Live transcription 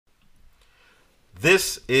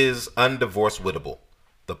This is Undivorceable,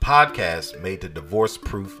 the podcast made to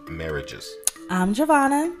divorce-proof marriages. I'm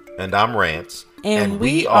Giovanna. And I'm Rance. And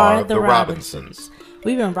we are the Robinsons.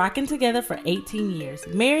 We've been rocking together for 18 years,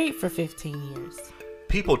 married for 15 years.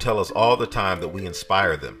 People tell us all the time that we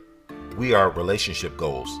inspire them. We are relationship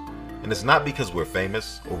goals. And it's not because we're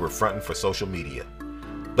famous or we're fronting for social media,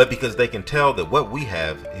 but because they can tell that what we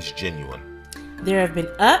have is genuine. There have been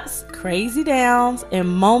ups, crazy downs, and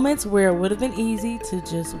moments where it would have been easy to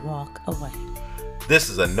just walk away. This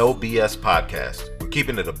is a no BS podcast. We're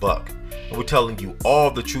keeping it a buck, and we're telling you all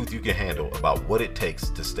the truth you can handle about what it takes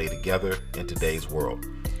to stay together in today's world.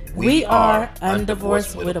 We are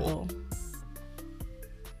Undivorceable.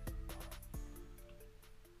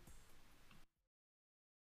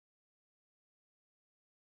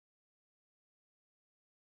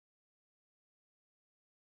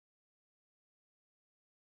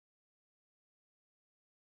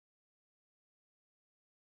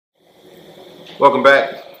 Welcome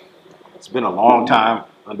back. It's been a long time.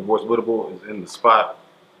 Undivorceable is in the spot.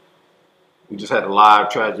 We just had a live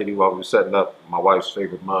tragedy while we were setting up. My wife's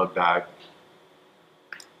favorite mug died.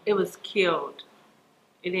 It was killed.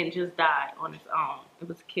 It didn't just die on its own. It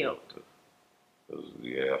was killed.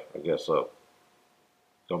 Yeah, I guess so.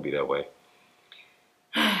 Don't be that way.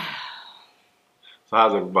 So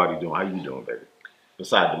how's everybody doing? How you doing, baby?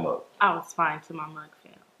 Beside the mug. I was fine till my mug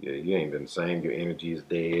fell. Yeah, you ain't been the same. Your energy is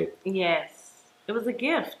dead. Yes. It was a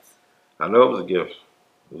gift. I know it was a gift.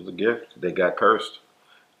 It was a gift. They got cursed.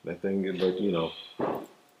 That thing is like,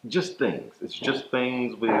 just things. It's just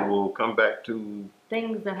things we will come back to.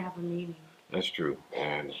 Things that have a meaning. That's true.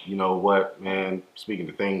 And you know what, man? Speaking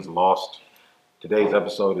of things lost, today's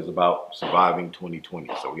episode is about surviving 2020.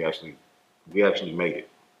 So we actually made it.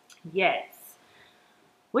 Yes.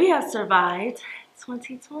 We have survived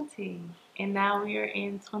 2020. And now we are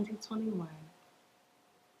in 2021.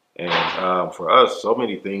 And for us, so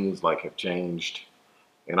many things have changed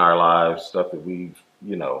in our lives, stuff that we've,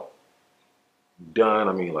 done.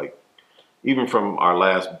 I mean, even from our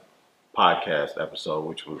last podcast episode,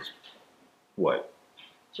 which was what?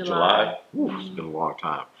 July? Ooh, it's been a long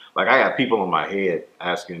time. I got people in my head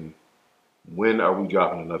asking, when are we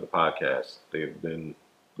dropping another podcast? They've been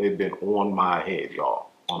on my head, y'all.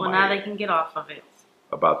 Now they can get off of it.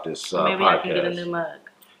 About this maybe podcast. I can get a new mug.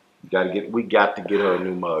 We got to get her a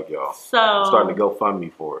new mug, y'all. So I'm starting to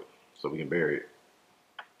GoFundMe for it so we can bury it.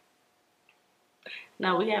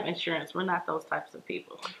 No, we have insurance. We're not those types of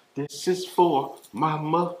people. This is for my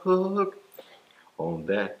mug on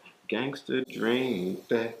that gangster drink,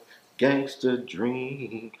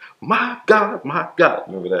 My God, my God.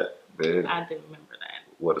 Remember that, babe? I do remember that.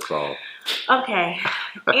 What a song. Okay.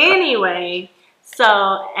 Anyway.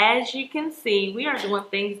 So, as you can see, we are doing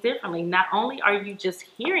things differently. Not only are you just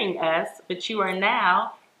hearing us, but you are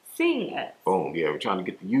now seeing us. Boom, yeah, we're trying to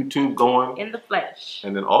get the YouTube going. In the flesh.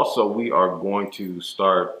 And then also we are going to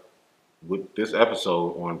start with this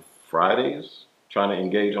episode on Fridays, trying to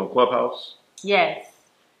engage on Clubhouse. Yes.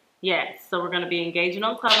 So we're going to be engaging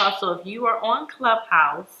on Clubhouse. So if you are on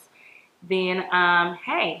Clubhouse, then,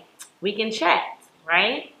 hey, we can chat,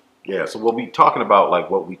 right? Yeah, so we'll be talking about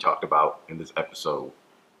what we talked about in this episode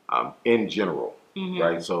in general,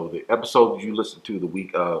 right? So the episode you listened to the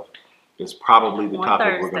week of is probably the topic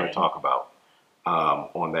Thursday. We're going to talk about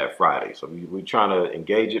on that Friday. So we're trying to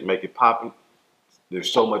engage it, make it popping.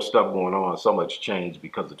 There's so much stuff going on, so much change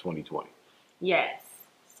because of 2020. Yes,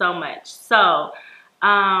 so much. So,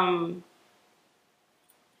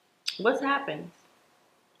 what's happened?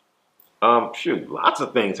 Lots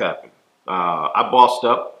of things happened. I bossed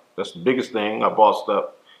up. That's the biggest thing. I bossed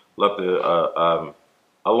up, left a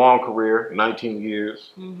long career, 19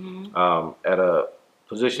 years, at a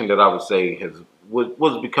position that I would say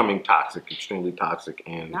was becoming toxic, extremely toxic,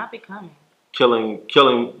 and not becoming killing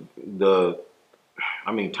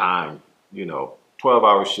time.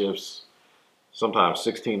 12-hour shifts, sometimes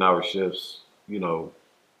 16-hour shifts.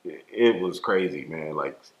 It was crazy, man.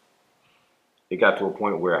 It got to a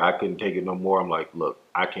point where I couldn't take it no more. I'm like, look,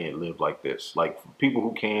 I can't live like this. For people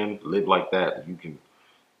who can live like that, you can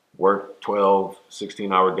work 12,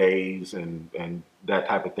 16-hour days and that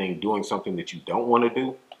type of thing, doing something that you don't want to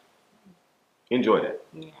do. Enjoy that.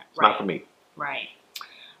 Yeah, it's not for me. Right.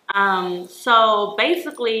 So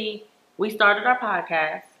basically, we started our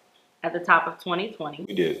podcast at the top of 2020.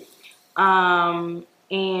 We did. And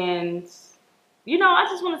I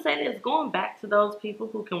just want to say this, going back to those people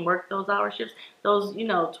who can work those hour shifts, those,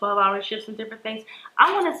 12-hour shifts and different things.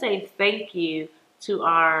 I want to say thank you to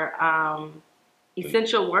our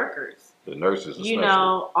essential workers. The nurses,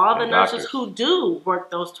 all the nurses doctors who do work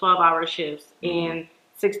those 12-hour shifts and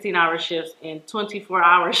 16-hour shifts and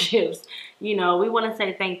 24-hour shifts. You know, we want to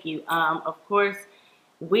say thank you. Of course,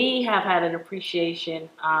 we have had an appreciation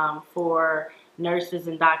for nurses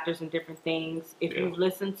and doctors and different things. If you've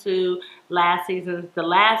listened to the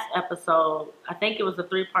last episode, I think it was a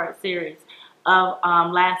 3-part series of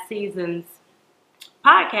last season's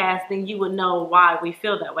podcast, then you would know why we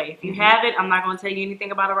feel that way. If you haven't, I'm not going to tell you anything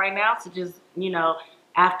about it right now. So just, you know,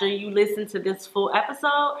 after you listen to this full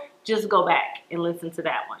episode, just go back and listen to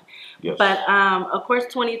that one. Yes. But of course,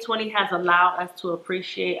 2020 has allowed us to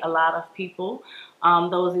appreciate a lot of people,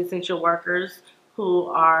 those essential workers who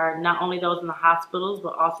are not only those in the hospitals,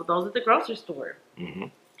 but also those at the grocery store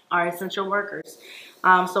are essential workers.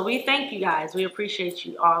 So we thank you guys. We appreciate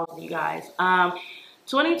you, all of you guys.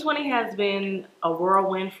 2020 has been a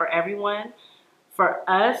whirlwind for everyone. For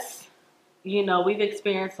us, you know, we've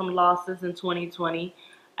experienced some losses in 2020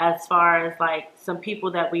 as far as like some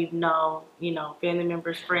people that we've known, you know, family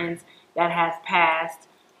members, friends that has passed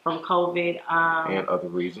from COVID. And other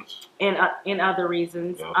reasons. And other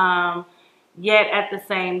reasons. Yeah. Yet at the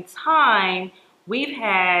same time, we've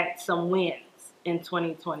had some wins in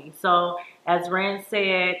 2020. So as Rand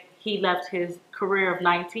said, he left his career of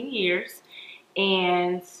 19 years.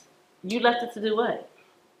 And you left it to do what?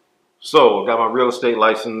 So, got my real estate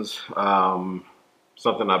license,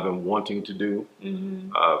 something I've been wanting to do.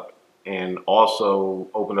 And also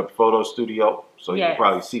opened up a photo studio. So you can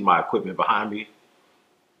probably see my equipment behind me.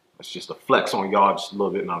 It's just a flex on y'all just a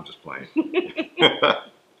little bit, and I'm just playing.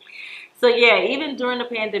 So, yeah, even during the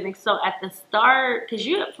pandemic. So, at the start, because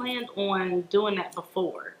you had planned on doing that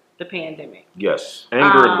before the pandemic. Yes.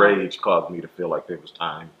 Anger and rage caused me to feel like there was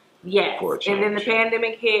time. Yes, and then the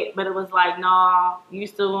pandemic hit, but it was like, no, you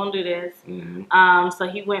still gonna do this. So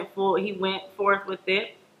he went forth with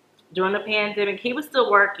it. During the pandemic, he was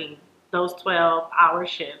still working those 12-hour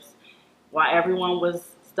shifts while everyone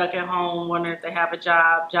was stuck at home, wondering if they have a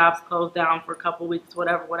job. Jobs closed down for a couple weeks,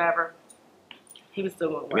 whatever. He was still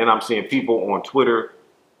going to work. And then I'm seeing people on Twitter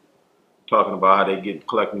talking about how they get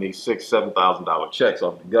collecting these $6,000-$7,000 checks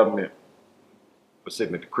off the government for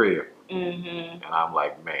sitting at the crib. And I'm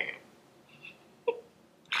like, man,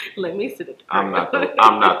 let me sit at the crib.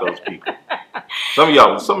 I'm not those people. Some of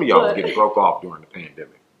y'all was getting broke off during the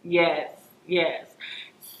pandemic. Yes.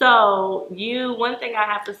 So one thing I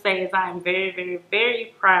have to say is I am very, very,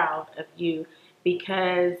 very proud of you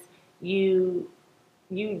because you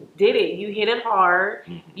did it. You hit it hard.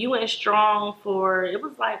 You went strong for, it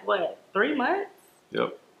was like, what, 3 months?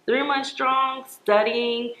 Yep. 3 months strong,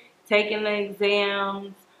 studying, taking the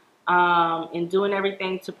exams, and doing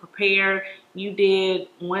everything to prepare. You did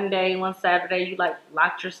one Saturday, you like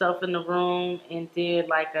locked yourself in the room and did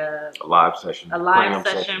like a live session,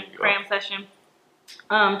 cram session,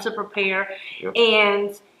 to prepare.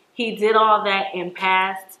 And he did all that and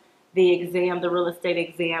passed the exam, the real estate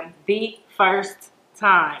exam, the first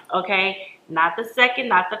time. Okay, not the second,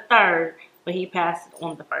 not the third, but he passed it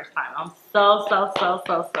on the first time. I'm so proud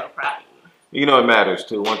of you. You know, it matters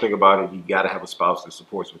too. One thing about it, you got to have a spouse that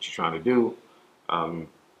supports what you're trying to do.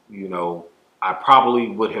 You know, I probably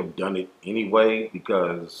would have done it anyway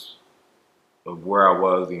because of where I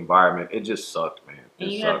was, the environment. It just sucked, man.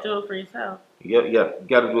 And you have to do it for yourself. Yeah, you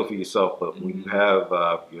got to do it for yourself. But when you have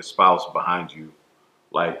your spouse behind you,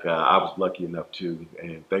 like I was lucky enough to,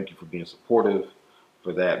 and thank you for being supportive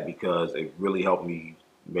for that because it really helped me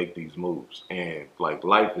make these moves. And like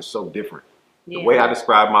life is so different. The way I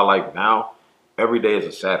describe my life now, every day is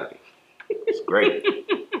a Saturday. It's great.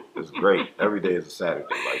 It's great. Every day is a Saturday.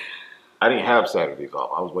 Like I didn't have Saturdays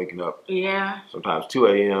off. I was waking up sometimes 2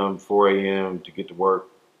 a.m., 4 a.m. to get to work.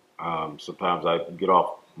 Sometimes I get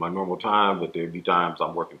off my normal time, but there'd be times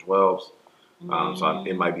I'm working 12s. So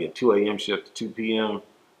it might be a 2 a.m. shift to 2 p.m.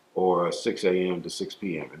 or a 6 a.m. to 6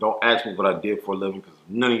 p.m. And don't ask me what I did for a living because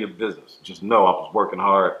none of your business. Just know I was working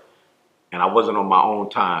hard and I wasn't on my own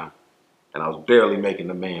time. And I was barely making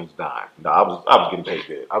the man's dime. No, I was getting paid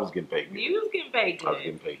good. I was getting paid good. You was getting paid good. I was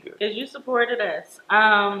getting paid good. Because you supported us.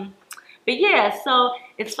 But yeah, so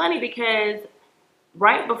it's funny because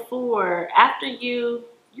right before, after you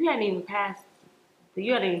hadn't even passed,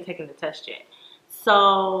 you hadn't even taken the test yet.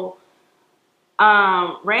 So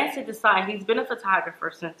Rancid decided he's been a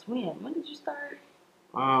photographer since when? When did you start?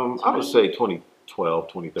 I would say 2012,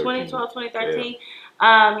 2013. 2012, 2013.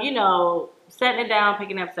 Yeah. You know, setting it down,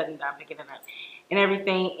 picking it up, and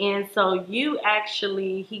everything. And so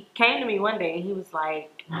he came to me one day and he was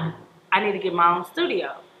like, I need to get my own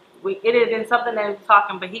studio. It had been something that we were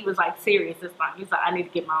talking, but he was like serious this time. He was like, I need to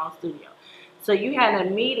get my own studio. So you had a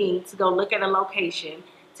meeting to go look at a location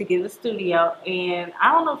to get a studio. And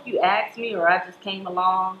I don't know if you asked me or I just came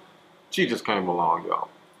along. She just came along, y'all.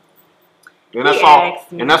 And that's He all.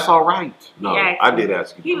 asked me. And that's all right. No, He asked I me. did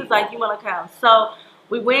ask you. He was like, "You want to come?" So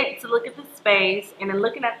we went to look at the space, and in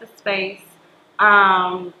looking at the space,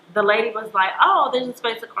 the lady was like, "Oh, there's a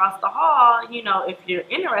space across the hall. You know, if you're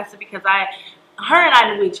interested, because her and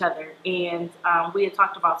I knew each other, and we had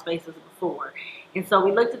talked about spaces before, and so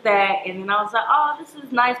we looked at that, and then I was like, "Oh, this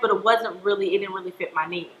is nice," but it didn't really fit my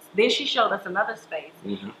needs. Then she showed us another space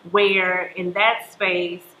where in that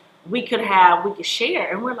space we could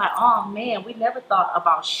share, and we're like, "Oh man, we never thought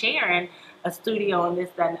about sharing a studio and this,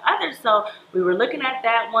 that, and the other." So we were looking at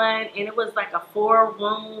that one, and it was like a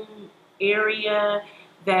 4-room area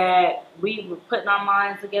that we were putting our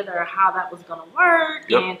minds together of how that was going to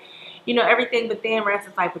work and everything. But then Rance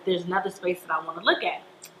is like, "But there's another space that I want to look at."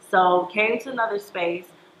 So came to another space,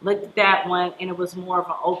 looked at that one, and it was more of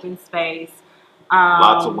an open space.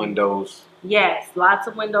 Lots of windows. Yes, lots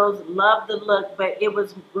of windows. Loved the look, but it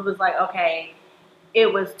was like, okay,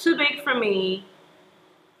 it was too big for me,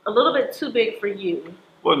 a little bit too big for you.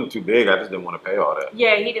 Wasn't too big. I just didn't want to pay all that.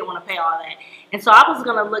 Yeah, he didn't want to pay all that. And so I was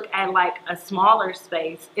going to look at like a smaller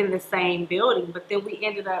space in the same building, but then we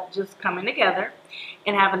ended up just coming together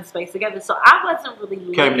and having a space together. So I wasn't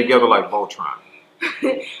really Came together like Voltron.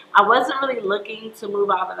 I wasn't really looking to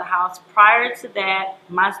move out of the house. Prior to that,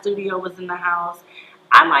 my studio was in the house.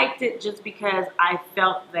 I liked it just because I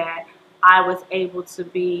felt that I was able to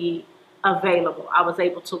be available. I was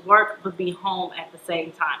able to work but be home at the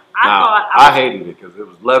same time. I hated it because it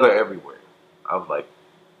was leather everywhere. I was like,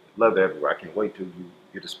 leather everywhere. I can't wait till you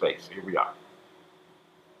get a space. Here we are.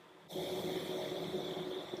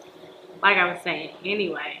 Like I was saying,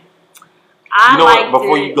 anyway.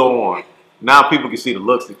 Before you go on, now people can see the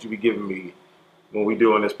looks that you be giving me when we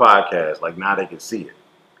doing this podcast. Like now they can see it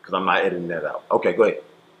because I'm not editing that out. Okay, go ahead.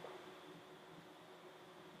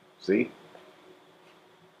 See?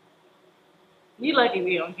 You lucky to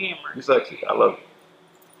be on camera. You sexy. I love it.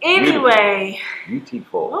 Anyway.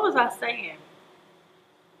 Beautiful. What was I saying?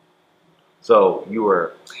 So you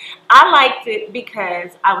were... I liked it because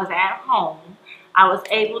I was at home. I was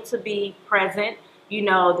able to be present. You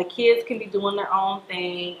know, the kids can be doing their own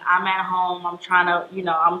thing. I'm at home. I'm trying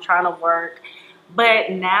to work.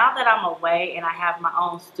 But now that I'm away and I have my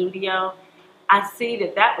own studio, I see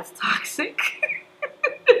that was toxic.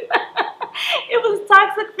 It was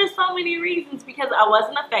toxic for so many reasons because I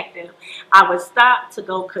wasn't effective. I would stop to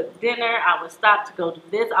go cook dinner. I would stop to go do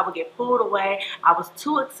this. I would get pulled away. I was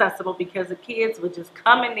too accessible because the kids would just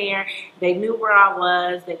come in there. They knew where I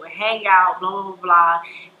was. They would hang out, blah, blah, blah.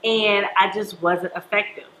 And I just wasn't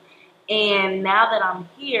effective. And now that I'm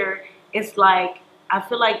here, it's like I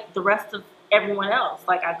feel like the rest of everyone else.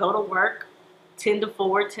 Like I go to work 10 to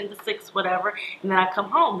 4, 10 to 6, whatever, and then I come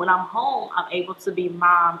home. When I'm home, I'm able to be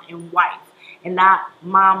mom and wife, and not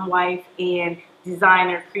mom, wife, and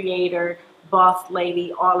designer, creator, boss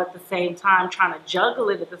lady all at the same time, trying to juggle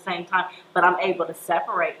it at the same time, but I'm able to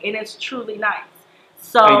separate, and it's truly nice.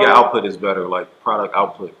 So and your output is better, like product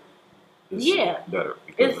output is better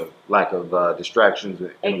because of lack of distractions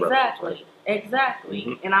and exactly. Right? Exactly.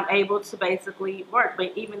 Mm-hmm. And I'm able to basically work,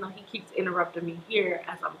 but even though he keeps interrupting me here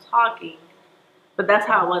as I'm talking, but that's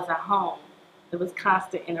how it was at home. It was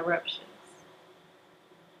constant interruptions.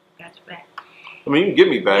 Got you back. I mean, you can get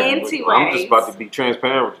me back. Anyways. I'm just about to be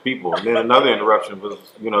transparent with people. And then another interruption was,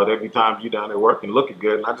 there'd be times you down there working, looking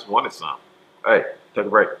good, and I just wanted some. Hey, take a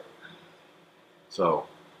break. So,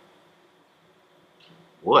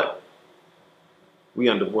 what? We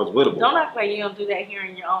undivorced wittable. Don't act like you don't do that here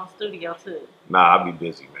in your own studio, too. Nah, I'll be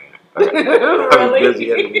busy, man. I'll be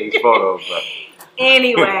busy editing these photos. But.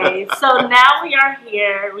 Anyway, so now we are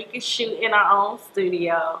here. We can shoot in our own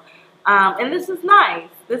studio. And this is nice.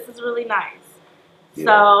 This is really nice. Yeah.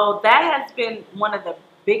 So that has been one of the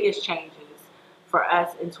biggest changes for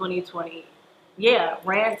us in 2020. Yeah,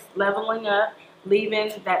 Rance leveling up,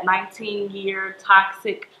 leaving that 19-year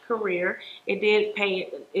toxic career. It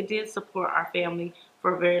did support our family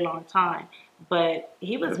for a very long time. But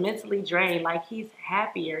he was mentally drained. Like, he's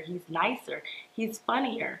happier, he's nicer, he's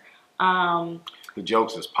funnier. The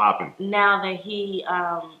jokes is popping. Now that he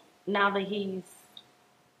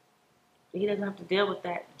doesn't have to deal with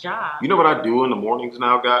that job. You know what I do in the mornings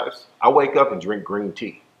now, guys? I wake up and drink green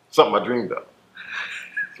tea. Something I dreamed of.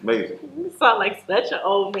 It's amazing. You sound like such an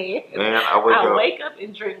old man. Man, I wake up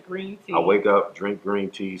and drink green tea. I wake up, drink green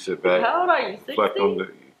tea, sit back. How old are you? 60?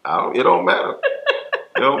 It don't matter.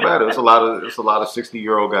 It don't matter. It's a lot of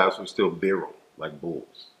 60-year-old guys who are still virile like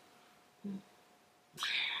bulls.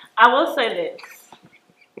 I will say this.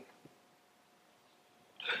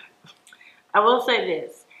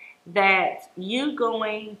 That you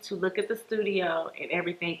going to look at the studio and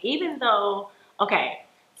everything, even though, okay,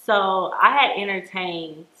 So I had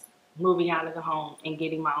entertained moving out of the home and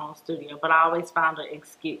getting my own studio, but I always found an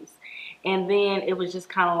excuse. And then it was just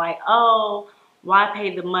kind of like, oh, why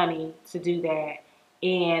pay the money to do that?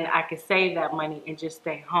 And I could save that money and just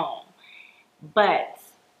stay home. But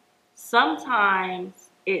sometimes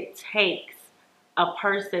it takes a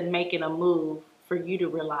person making a move for you to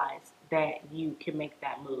realize that you can make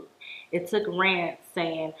that move. It took Rand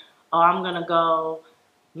saying, oh, I'm going to go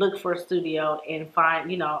look for a studio and find,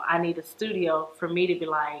 I need a studio, for me to be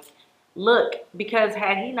like, look, because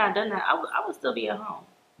had he not done that, I would still be at home.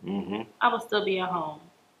 Mm-hmm. I would still be at home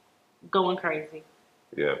going crazy.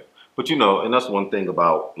 Yeah. But, and that's one thing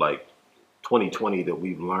about like 2020 that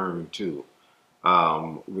we've learned too.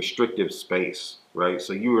 Restrictive space, right?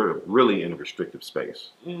 So you were really in a restrictive space.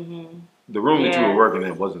 Mm-hmm. The room that you were Yes. working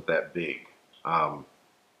in wasn't that big.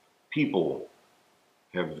 People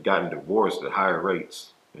have gotten divorced at higher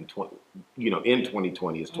rates in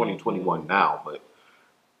 2020. It's 2021 now, but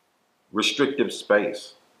restrictive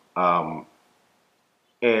space.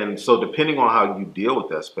 And so depending on how you deal with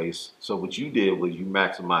that space, so what you did was you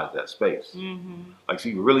maximized that space. Mm-hmm. Like, so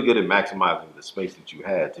you were really good at maximizing the space that you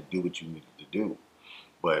had to do what you needed to do.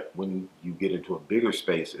 But when you get into a bigger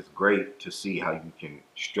space, it's great to see how you can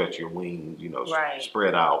stretch your wings, Right.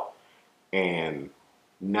 spread out. And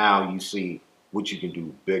now you see what you can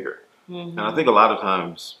do bigger. Mm-hmm. And I think a lot of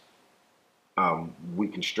times we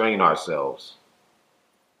constrain ourselves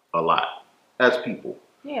a lot as people,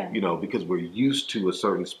 Yeah. because we're used to a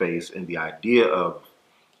certain space, and the idea of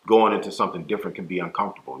going into something different can be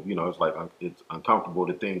uncomfortable. It's like it's uncomfortable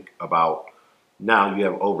to think about. Now you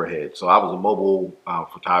have overhead. So I was a mobile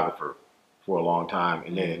photographer for a long time,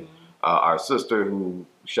 and then our sister, who,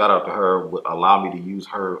 shout out to her, would allow me to use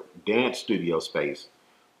her dance studio space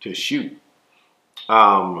to shoot.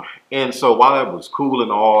 And so while that was cool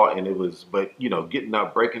and all, and it was, but getting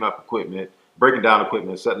up, breaking down equipment,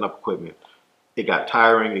 setting up equipment, it got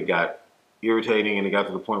tiring, it got irritating, and it got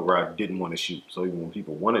to the point where I didn't want to shoot. So even when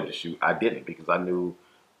people wanted to shoot, I didn't, because I knew,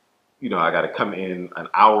 I got to come in an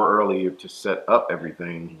hour earlier to set up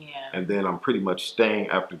everything. Yeah. And then I'm pretty much staying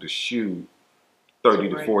after the shoot 30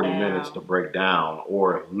 to 40 minutes to break down,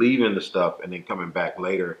 or leaving the stuff and then coming back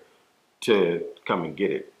later to come and get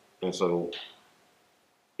it. And so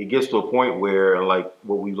it gets to a point where, like,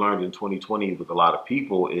 what we learned in 2020 with a lot of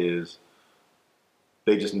people is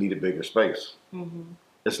they just need a bigger space. Mm-hmm.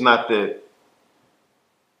 It's not that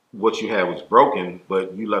what you had was broken,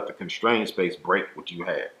 but you let the constrained space break what you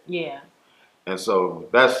had. Yeah. And so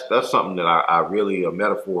that's something that I really, a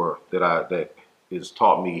metaphor that is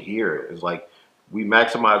taught me here is like, we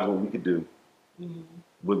maximized what we could do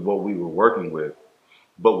with what we were working with,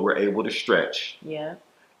 but we're able to stretch. Yeah.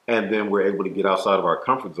 And then we're able to get outside of our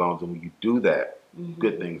comfort zones. And when you do that,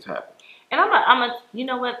 good things happen. And you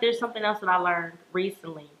know what? There's something else that I learned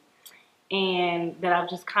recently, and that I've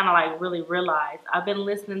just kind of like really realized. I've been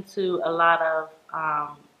listening to a lot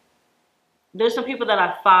of, there's some people that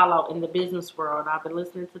I follow in the business world. I've been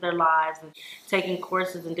listening to their lives and taking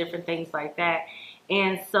courses and different things like that.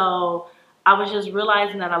 And so I was just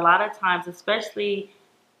realizing that a lot of times, especially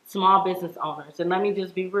small business owners, and let me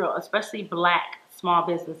just be real, especially Black small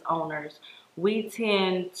business owners, we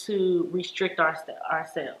tend to restrict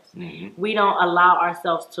ourselves. Mm-hmm. We don't allow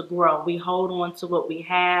ourselves to grow. We hold on to what we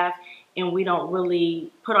have, and we don't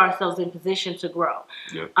really put ourselves in position to grow.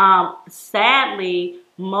 Yeah. Sadly,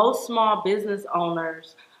 most small business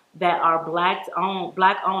owners that are black owned,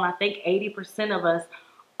 I think 80% of us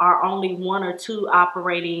are only one or two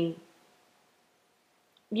operating.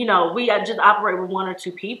 We just operate with one or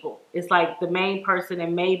two people. It's like the main person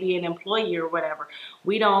and maybe an employee or whatever.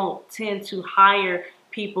 We don't tend to hire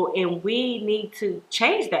people, and we need to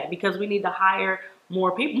change that, because we need to hire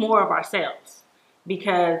more people, more of ourselves,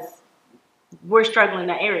 because we're struggling in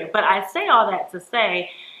that area. But I say all that to say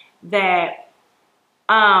that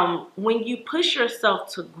when you push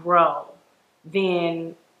yourself to grow,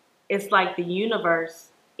 then it's like the universe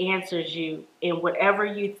answers you, and whatever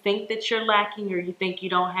you think that you're lacking or you think you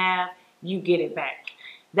don't have, you get it back.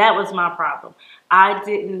 That was my problem. I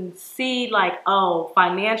didn't see like, oh,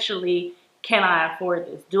 financially, can I afford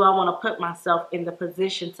this? Do I want to put myself in the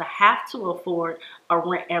position to have to afford a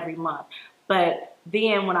rent every month? But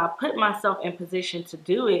then when I put myself in position to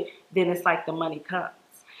do it, then it's like the money comes.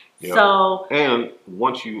 Yep. So, and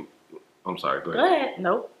once you, I'm sorry, go ahead. Go ahead.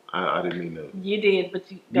 Nope. I didn't mean to. You did,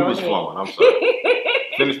 but you was ahead. flowing. I'm sorry.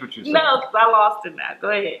 Finish what you said. No, because I lost it now. Go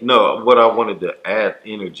ahead. No, what I wanted to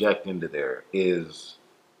interject into there is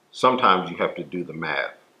sometimes you have to do the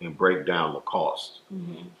math and break down the cost.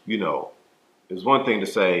 Mm-hmm. It's one thing to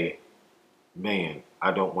say, man,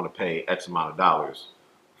 I don't want to pay X amount of dollars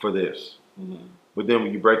for this. Mm-hmm. But then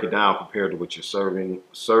when you break it down compared to what you're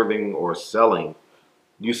serving or selling,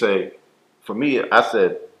 you say, for me, I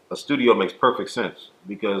said a studio makes perfect sense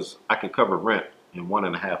because I can cover rent in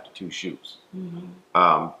 1.5 to 2 shoots. Mm-hmm.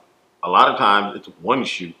 A lot of times it's one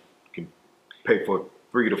shoot can pay for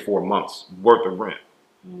 3 to 4 months worth of rent.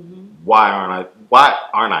 Mm-hmm. Why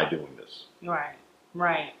aren't I doing this? Right,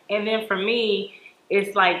 right. And then for me,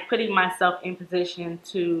 it's like putting myself in position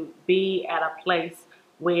to be at a place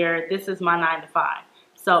where this is my 9 to 5.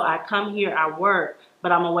 So I come here, I work,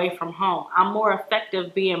 but I'm away from home. I'm more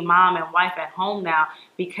effective being mom and wife at home now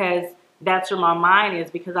because that's where my mind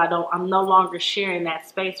is, because I'm no longer sharing that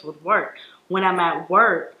space with work. When I'm at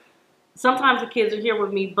work, sometimes the kids are here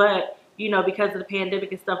with me, but because of the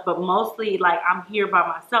pandemic and stuff, but mostly like I'm here by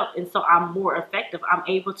myself. And so I'm more effective. I'm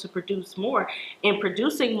able to produce more. In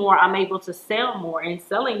producing more, I'm able to sell more. And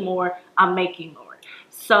selling more, I'm making more.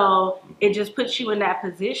 So it just puts you in that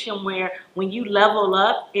position where when you level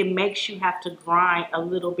up, it makes you have to grind a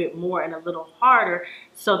little bit more and a little harder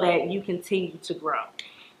so that you continue to grow.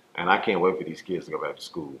 And I can't wait for these kids to go back to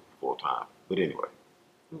school full time. But anyway.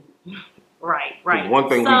 Right. One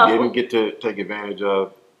thing we didn't get to take advantage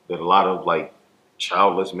of, that a lot of like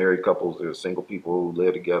childless married couples or single people who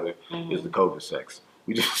live together, is the COVID sex.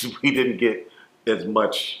 We didn't get as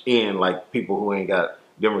much in like people who ain't got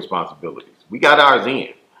them responsibilities. We got ours in,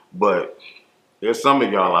 but there's some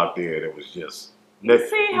of y'all out there that was just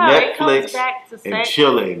Netflix and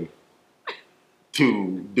chilling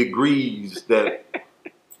to degrees that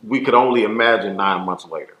we could only imagine 9 months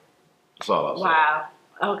later. That's all I'll say. Wow.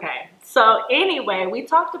 Okay. So anyway, we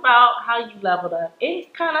talked about how you leveled up. It's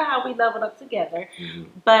kind of how we leveled up together. Mm-hmm.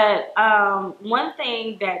 But one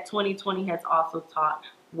thing that 2020 has also taught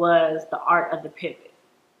was the art of the pivot.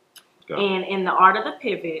 Okay. And in the art of the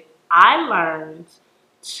pivot, I learned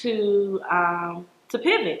to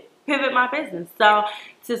pivot my business. So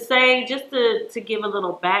to say, just to give a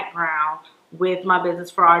little background with my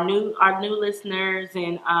business for our new listeners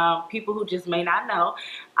and people who just may not know,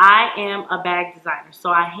 I am a bag designer. So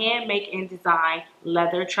I hand make and design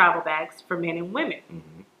leather travel bags for men and women.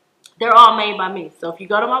 Mm-hmm. They're all made by me. So if you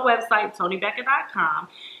go to my website, TonyBecker.com,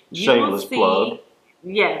 you will see. Plug.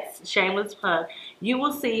 Yes, shameless plug. You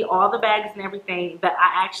will see all the bags and everything that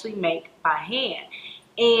I actually make by hand.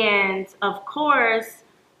 And of course,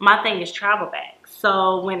 my thing is travel bags.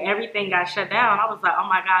 So when everything got shut down, I was like, oh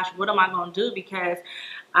my gosh, what am I going to do? Because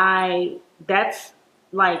that's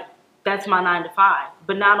my 9 to 5.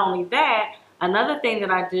 But not only that, another thing that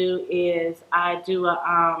I do is I do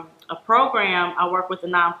a program. I work with a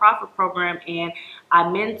nonprofit program, and I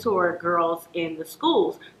mentor girls in the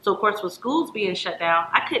schools. So of course, with schools being shut down,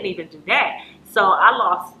 I couldn't even do that. So I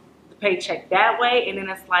lost the paycheck that way. And then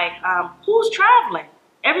it's like, who's traveling?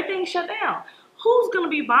 Everything's shut down. Who's going to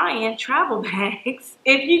be buying travel bags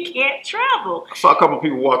if you can't travel? I saw a couple of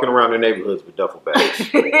people walking around their neighborhoods with duffel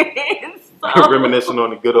bags. Reminiscing on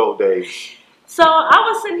the good old days. So I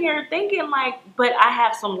was sitting here thinking but I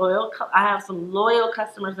have some loyal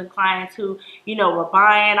customers and clients who, were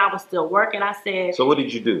buying. I was still working. I said. So what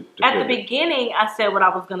did you do? At the beginning, I said what I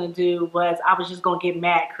was going to do was I was just going to get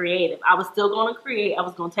mad creative. I was still going to create. I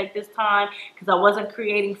was going to take this time because I wasn't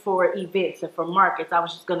creating for events and for markets. I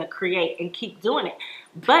was just going to create and keep doing it.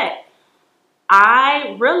 But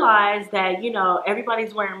I realized that,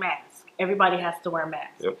 everybody's wearing masks. Everybody has to wear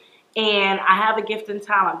masks. Yep. And I have a gift and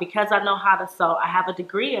talent because I know how to sew. I have a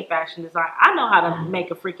degree in fashion design. I know how to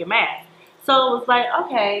make a freaking mask. So it was like,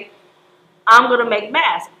 okay, I'm going to make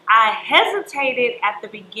masks. I hesitated at the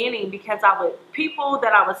beginning because people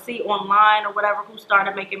that I would see online or whatever who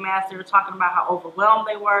started making masks, they were talking about how overwhelmed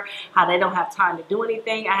they were, how they don't have time to do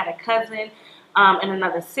anything. I had a cousin in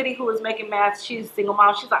another city who was making masks. She's a single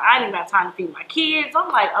mom. She's like, I ain't even got time to feed my kids. I'm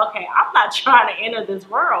like, okay, I'm not trying to enter this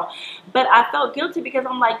world. But I felt guilty because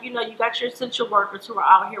I'm like, you got your essential workers who are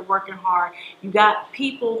out here working hard. You got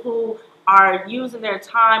people who are using their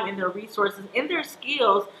time and their resources and their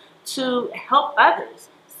skills to help others.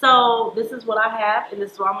 So this is what I have, and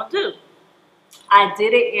this is what I'm going to do. I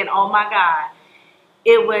did it, and oh my God,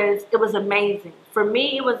 it was amazing. For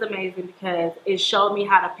me, it was amazing because it showed me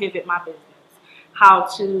how to pivot my business, how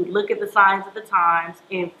to look at the signs of the times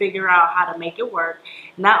and figure out how to make it work.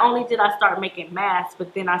 Not only did I start making masks,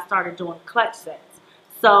 but then I started doing clutch sets.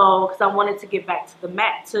 So, because I wanted to get back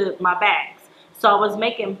to my bags. So I was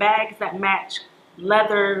making bags that match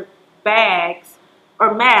leather bags,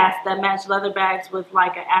 or masks that match leather bags with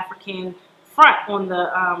like an African front on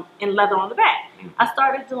the and leather on the back. I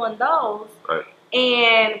started doing those, right,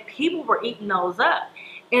 and people were eating those up.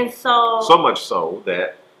 And so much so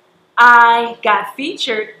that I got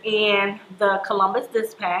featured in the Columbus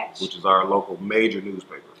Dispatch, which is our local major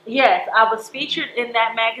newspaper. Yes, I was featured in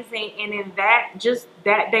that magazine, and in that, just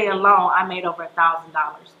that day alone, I made over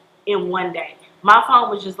 $1,000 in one day. My phone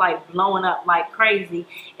was just like blowing up like crazy,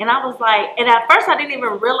 and I was like, and at first I didn't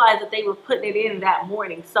even realize that they were putting it in that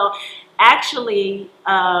morning. So actually,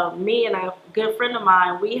 me and a good friend of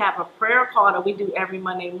mine, we have a prayer call that we do every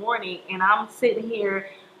Monday morning, and I'm sitting here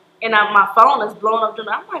and my phone is blowing up. And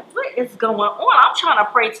I'm like, what is going on? I'm trying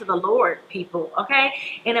to pray to the Lord, people, okay?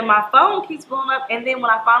 And then my phone keeps blowing up. And then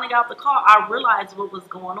when I finally got the call, I realized what was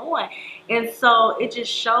going on. And so it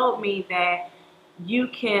just showed me that you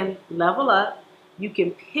can level up, you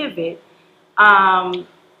can pivot. That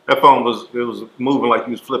phone was moving like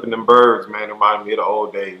you was flipping them birds, man. It reminded me of the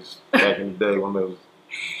old days back in the day when there was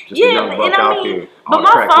just a young buck out there. But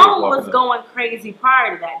my phone was going crazy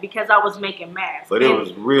prior to that because I was making masks. But it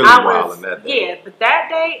was really wild in that day. Yeah, but that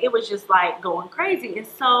day it was just like going crazy. And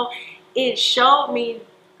so it showed me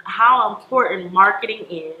how important marketing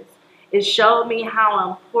is. It showed me how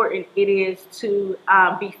important it is to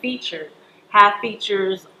be featured, have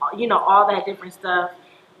features, you know, all that different stuff.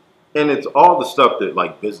 And it's all the stuff that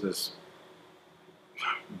like business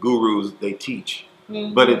gurus they teach,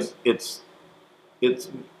 but it's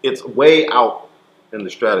way out in the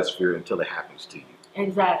stratosphere until it happens to you.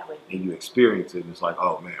 Exactly. And you experience it, and it's like,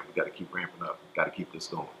 oh man, we got to keep ramping up, got to keep this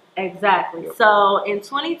going. Exactly. Yep. So in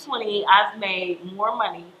 2020, I've made more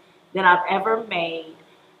money than I've ever made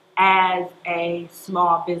as a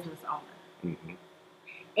small business owner,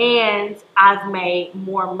 and I've made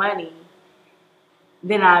more money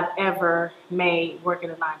than I've ever made working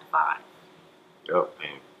a 9-to-5. Yep.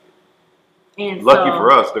 And lucky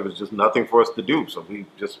for us, there was just nothing for us to do, so we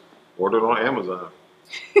just ordered on Amazon.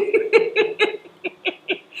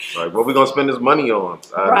 Like, what are we gonna spend this money on?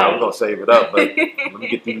 We're gonna save it up, but let me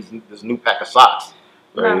get this new pack of socks.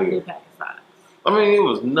 New pack of socks. I mean, it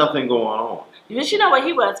was nothing going on. But you know what?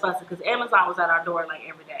 He was fussing because Amazon was at our door like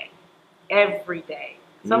every day.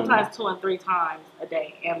 Sometimes 2 and 3 times a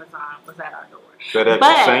day, Amazon was at our door.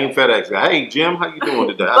 FedEx, same FedEx guy. Hey, Jim, how you doing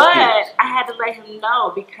today? But I had to let him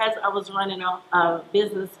know because I was running a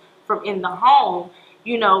business from in the home.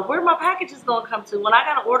 You know, where my package is going to come to. When I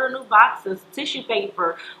got to order new boxes, tissue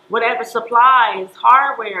paper, whatever, supplies,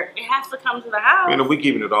 hardware, it has to come to the house. You know, we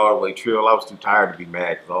keeping it all the way trill. I was too tired to be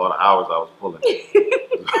mad because all the hours I was pulling.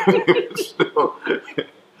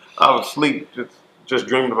 I was asleep just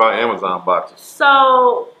dreaming about Amazon boxes.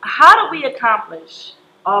 So, how do we accomplish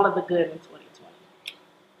all of the good in 2020?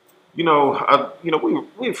 You know,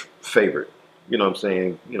 we've favored. You know what I'm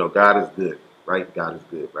saying? You know, God is good, right? God is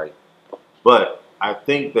good, right? But I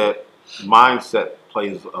think that mindset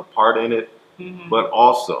plays a part in it, but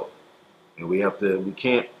also, and we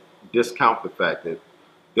can't discount the fact that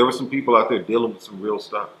there were some people out there dealing with some real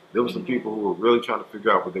stuff. There were some people who were really trying to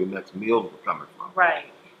figure out where their next meals were coming from. Right.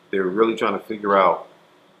 They were really trying to figure out,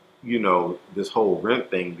 you know, this whole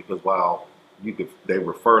rent thing, because while they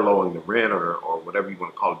were furloughing the rent or whatever you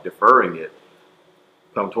want to call it, deferring it,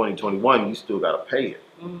 come 2021, you still got to pay it.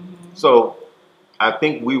 So I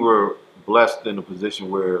think we were blessed in a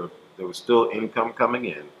position where there was still income coming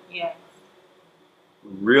in. Yeah.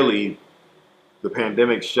 Really, the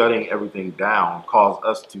pandemic shutting everything down caused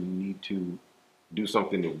us to need to do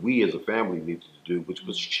something that we as a family needed to do, which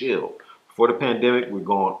was chill. Before the pandemic, we're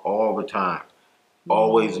going all the time,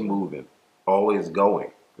 always moving, always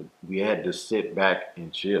going. We had to sit back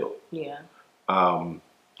and chill. Yeah.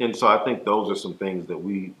 And so I think those are some things that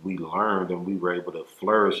we learned, and we were able to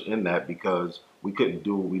flourish in that because we couldn't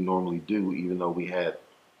do what we normally do, even though we had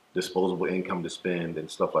disposable income to spend and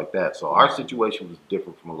stuff like that. So our situation was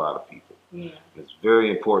different from a lot of people. Yeah. It's very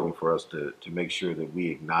important for us to make sure that we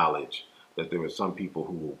acknowledge that there were some people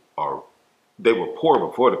who they were poor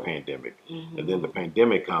before the pandemic, and then the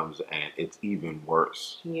pandemic comes and it's even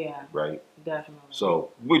worse. Yeah. Right? Definitely.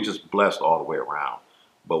 So we're just blessed all the way around.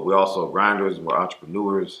 But we're also grinders and we're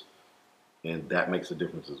entrepreneurs, and that makes a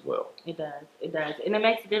difference as well. It does. It does. And it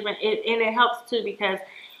makes a difference. And it helps too because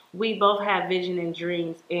we both have vision and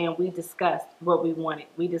dreams, and we discussed what we wanted.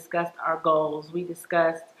 We discussed our goals. We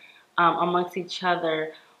discussed amongst each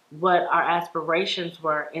other what our aspirations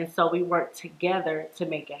were. And so we worked together to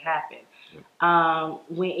make it happen.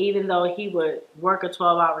 Even though he would work a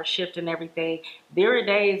 12-hour shift and everything, there were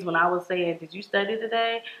days when I was saying, did you study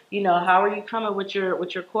today? You know, how are you coming with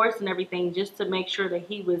your course and everything, just to make sure that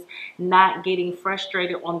he was not getting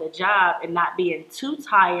frustrated on the job and not being too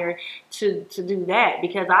tired to do that.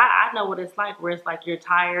 Because I know what it's like, where it's like you're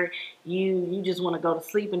tired, you just want to go to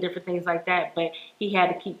sleep and different things like that. But he had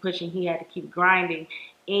to keep pushing, he had to keep grinding.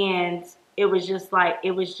 And It was just like, it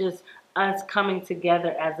was just us coming together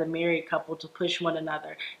as a married couple to push one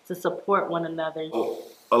another, to support one another.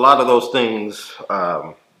 A lot of those things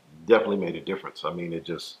definitely made a difference. I mean, it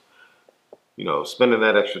just, spending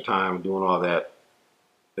that extra time doing all that,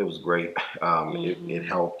 it was great. It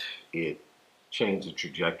helped. It changed the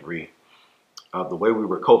trajectory of the way we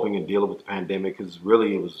were coping and dealing with the pandemic, because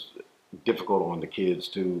really it was difficult on the kids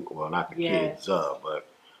too. Well, not the kids, but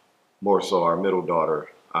more so our middle daughter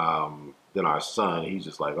than our son. He's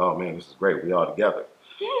just like, oh man, this is great. We all together.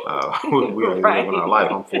 We are Right. living our life.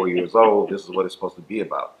 I'm 4 years old. This is what it's supposed to be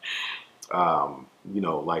about.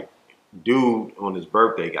 Like dude on his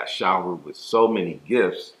birthday got showered with so many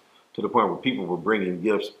gifts to the point where people were bringing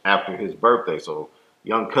gifts after his birthday. So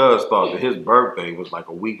young cuz thought that his birthday was like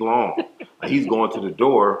a week long. Like he's going to the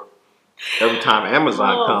door every time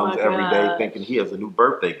Amazon Oh, comes my every day God. thinking he has a new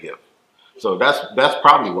birthday gift. So that's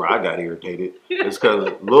probably where I got irritated. It's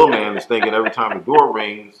because little man is thinking every time the door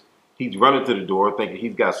rings, he's running to the door thinking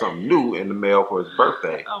he's got something new in the mail for his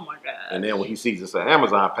birthday. Oh my God. And then when he sees it's an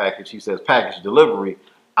Amazon package, he says, package delivery.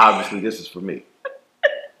 Obviously, this is for me.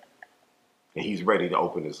 And he's ready to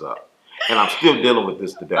open this up. And I'm still dealing with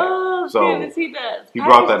this today. Oh, So, goodness, he does. he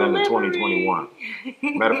brought that Package into delivery.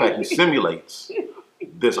 2021. Matter of fact, he simulates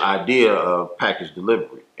this idea of package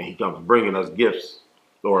delivery. And he comes bringing us gifts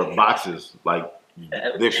or boxes like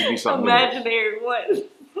there should be something in this. Imaginary one.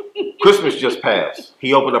 Christmas just passed.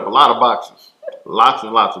 He opened up a lot of boxes. Lots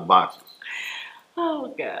and lots of boxes.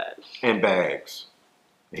 Oh gosh. And bags.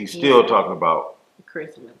 He's still Yeah. talking about,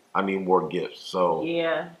 Christmas. I need more gifts. So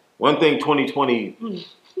Yeah. one thing 2020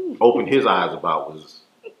 opened his eyes about was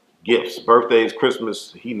gifts. Birthdays,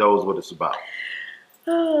 Christmas, he knows what it's about.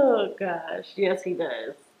 Oh gosh. Yes, he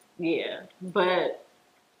does. Yeah. But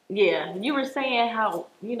yeah, you were saying how,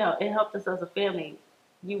 it helped us as a family.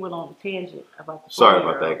 You went on a tangent about the Sorry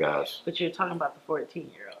about 4-year-old, that, guys. But you're talking about the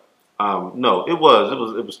 14-year-old. No, it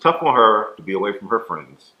was tough on her to be away from her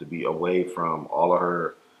friends, to be away from all of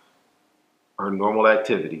her normal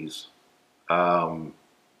activities. And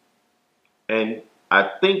I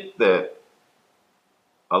think that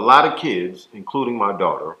a lot of kids, including my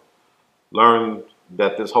daughter, learned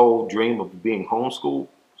that this whole dream of being homeschooled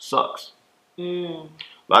sucks. Mm.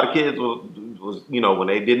 A lot of kids was when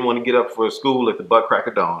they didn't want to get up for school at the butt crack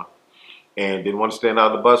of dawn and didn't want to stand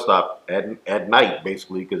out at the bus stop at night,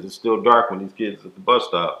 basically, because it's still dark when these kids at the bus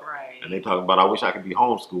stop. Right. And they talk about, I wish I could be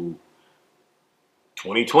homeschooled.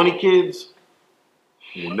 2020 kids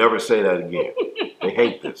will never say that again. They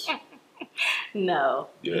hate this. No.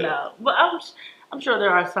 Yeah. No. But I'm sure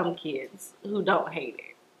there are some kids who don't hate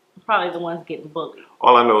it. Probably the ones getting bullied.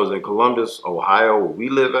 All I know is in Columbus, Ohio, where we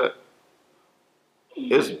live at,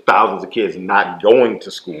 there's thousands of kids not going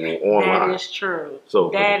to school online. That is true. So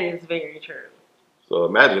that is very true. So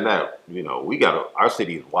imagine that. Our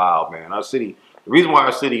city is wild, man. Our city, the reason why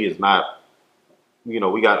our city is not,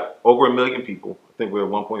 we got over 1 million people. I think we're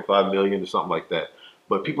at 1.5 million or something like that.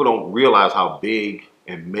 But people don't realize how big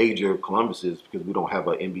and major Columbus is because we don't have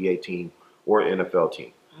an NBA team or an NFL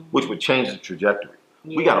team, which would change the trajectory.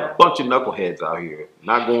 Yeah. We got a bunch of knuckleheads out here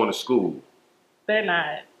not going to school, They're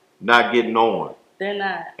not. not getting on. They're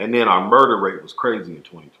not. And then our murder rate was crazy in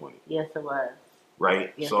 2020, Yes, it was.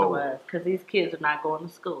 right? Yes, So it was. Because these kids are not going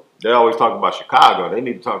to school. they always talk about Chicago. They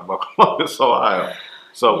need to talk about Columbus, Ohio.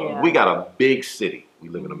 So Yeah. we got a big city. We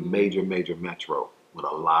live in a major, major metro with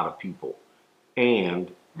a lot of people.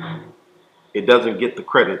 And it doesn't get the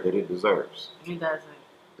credit that it deserves. It doesn't.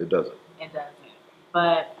 It doesn't. It doesn't.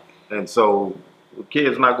 But And so with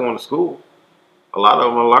kids not going to school, a lot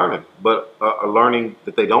of them are learning, but are learning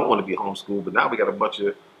that they don't want to be homeschooled. But now we got a bunch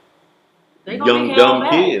of they're going to young, be held dumb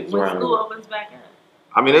back kids when around school here. opens back up.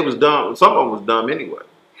 I mean, they was dumb. Some of them was dumb anyway.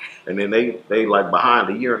 And then they like behind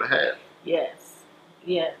a year and a half. Yes.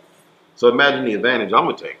 Yes. So imagine the advantage I'm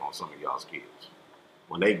gonna take on some of y'all's kids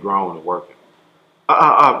when they grown and working.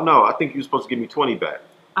 No, I think you're supposed to give me 20 back.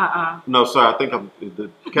 No, sir, I think the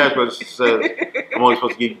cash register says I'm only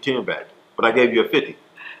supposed to give you 10 back, but I gave you a 50. You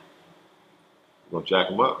gonna jack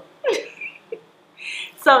them up?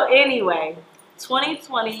 So anyway,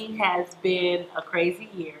 2020 has been a crazy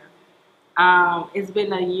year. It's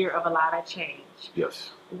been a year of a lot of change.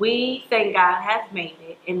 Yes. We, thank God, have made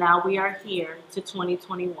it, and now we are here to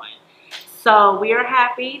 2021. So we are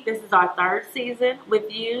happy. This is our third season with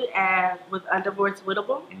you and with Underboards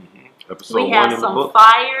Wittable. Episode We 1 have in the some book.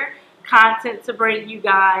 fire content to bring you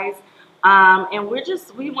guys, and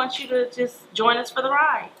we want you to just join us for the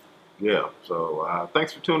ride. Yeah. So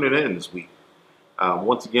thanks for tuning in this week.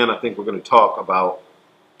 Once again, I think we're going to talk about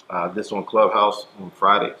this on Clubhouse on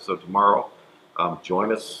Friday. So tomorrow,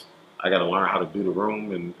 join us. I got to learn how to do the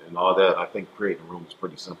room and all that. I think creating a room is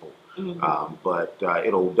pretty simple. But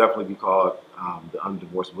it'll definitely be called the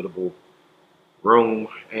Undivorceable Room.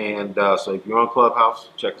 And so if you're on Clubhouse,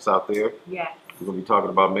 check us out there. Yes. We're going to be talking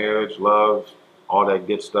about marriage, love, all that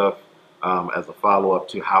good stuff as a follow-up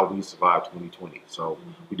to how we survived 2020. So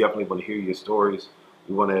we definitely want to hear your stories.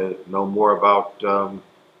 We want to know more about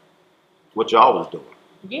what y'all was doing.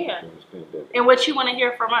 Yeah. during this pandemic. And what you want to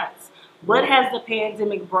hear from us. What has the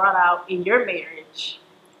pandemic brought out in your marriage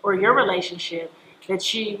or your relationship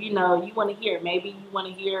that you want to hear? Maybe you want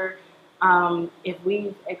to hear if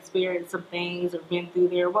we've experienced some things or been through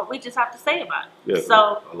there, what we just have to say about it. Yeah,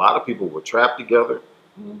 So, a lot of people were trapped together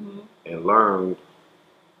and learned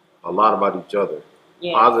a lot about each other.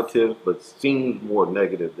 yeah. Positive, but seemed more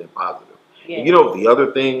negative than positive. Yeah. And you know, the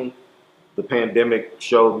other thing the pandemic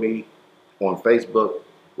showed me on Facebook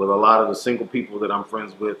with a lot of the single people that I'm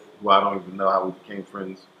friends with, who I don't even know how we became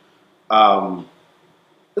friends,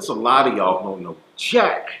 there's a lot of y'all who don't know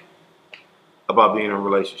jack about being in a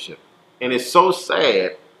relationship. And it's so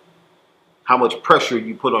sad how much pressure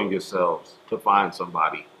you put on yourselves to find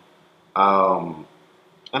somebody. And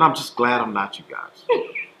I'm just glad I'm not you guys.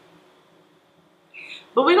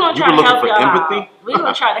 But we're going to You try were to help looking for y'all empathy? out. We're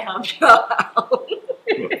going to try to help y'all out.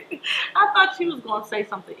 I thought she was going to say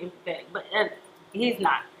something empathetic, but he's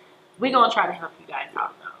not. We're going to try to help you guys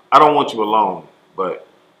out, though. I don't want you alone, but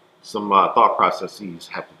some thought processes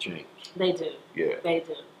have to change. They do. Yeah. They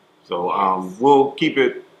do. So Yes. we'll keep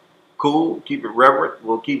it cool, keep it reverent.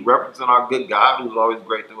 We'll keep referencing our good God, who's always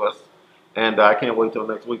great to us. And I can't wait till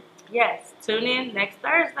next week. Yes. Tune in next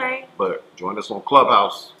Thursday, But join us on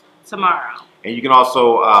Clubhouse. tomorrow. And you can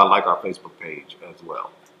also like our Facebook page as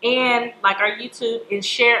well. And like our YouTube, and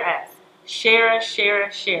share us. Share us, share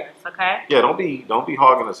us, share us, okay? Yeah, don't be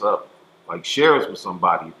hogging us up. Like, share us with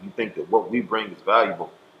somebody. If you think that what we bring is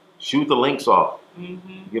valuable, shoot the links off.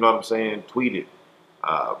 Mm-hmm. You know what I'm saying? Tweet it.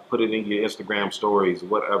 Put it in your Instagram stories,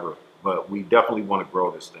 whatever. But we definitely want to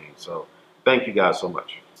grow this thing. So thank you guys so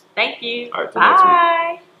much. Thank you. All right, till next week.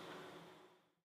 Bye.